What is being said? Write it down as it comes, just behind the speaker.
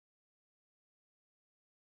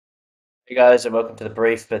Hey guys, and welcome to the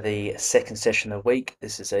brief for the second session of the week.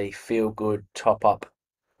 This is a feel-good top-up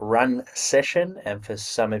run session, and for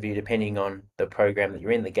some of you, depending on the program that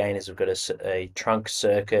you're in, the gainers have got a trunk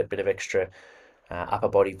circuit, bit of extra upper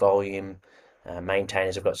body volume.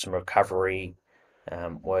 Maintainers have got some recovery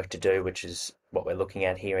work to do, which is what we're looking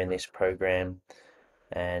at here in this program.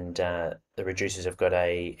 And the reducers have got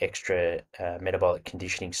a extra metabolic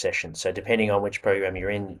conditioning session. So depending on which program you're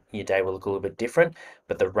in, your day will look a little bit different,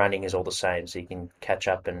 but the running is all the same. So you can catch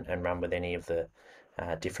up and run with any of the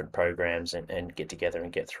different programs and get together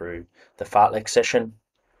and get through the fartlek session.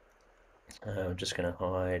 I'm just going to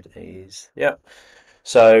hide these. Yep.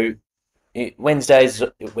 So Wednesdays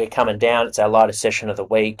we're coming down. It's our lightest session of the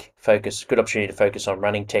week. Good opportunity to focus on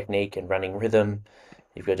running technique and running rhythm.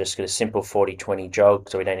 You've got a simple 40-20 jog,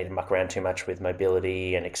 so we don't need to muck around too much with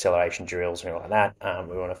mobility and acceleration drills or anything like that.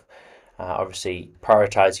 We want to obviously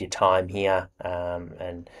prioritize your time here,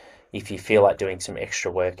 and if you feel like doing some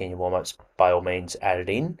extra work in your warm-ups, by all means add it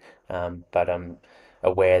in. But I'm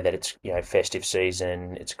aware that it's festive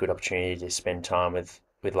season. It's a good opportunity to spend time with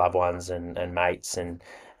loved ones and mates and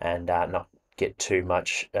not get too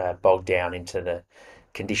much bogged down into the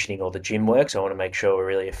conditioning or the gym work. So I want to make sure we're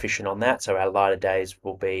really efficient on that. So our lighter days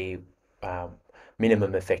will be um,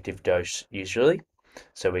 minimum effective dose usually.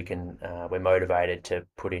 So we're motivated to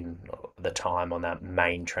put in the time on that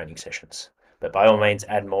main training sessions. But by all means,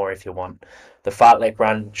 add more if you want. The fartlek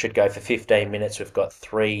run should go for 15 minutes. We've got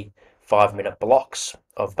three 5-minute blocks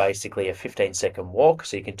of basically a 15-second walk.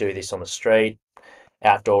 So you can do this on the street,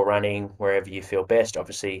 outdoor running, wherever you feel best.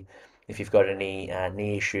 Obviously, if you've got any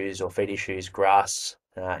knee issues or feet issues, grass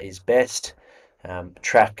is best.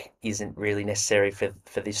 Track isn't really necessary for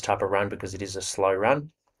this type of run because it is a slow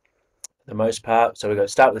run for the most part. So we've got to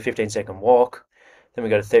start with a 15-second walk, then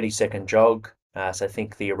we've got a 30-second jog. So I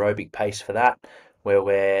think the aerobic pace for that, where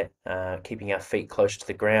we're keeping our feet close to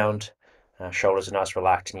the ground, shoulders are nice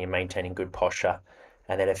relaxed, and you're maintaining good posture.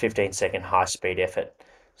 And then a 15-second high-speed effort.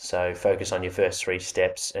 So focus on your first 3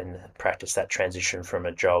 steps and practice that transition from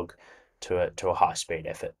a jog to a high-speed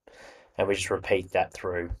effort. And we just repeat that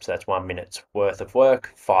through. So that's 1 minute's worth of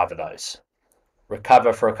work, 5 of those.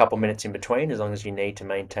 Recover for a couple minutes in between as long as you need to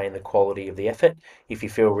maintain the quality of the effort. If you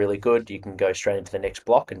feel really good, you can go straight into the next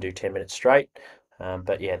block and do 10 minutes straight.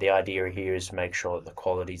 But yeah, the idea here is to make sure that the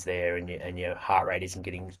quality's there and your heart rate isn't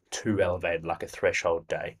getting too elevated like a threshold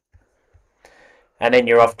day. And then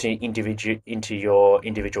you're off to into your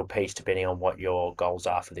individual piece depending on what your goals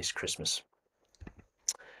are for this Christmas.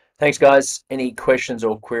 Thanks, guys. Any questions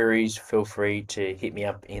or queries, feel free to hit me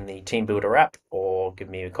up in the Team Builder app or give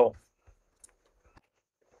me a call.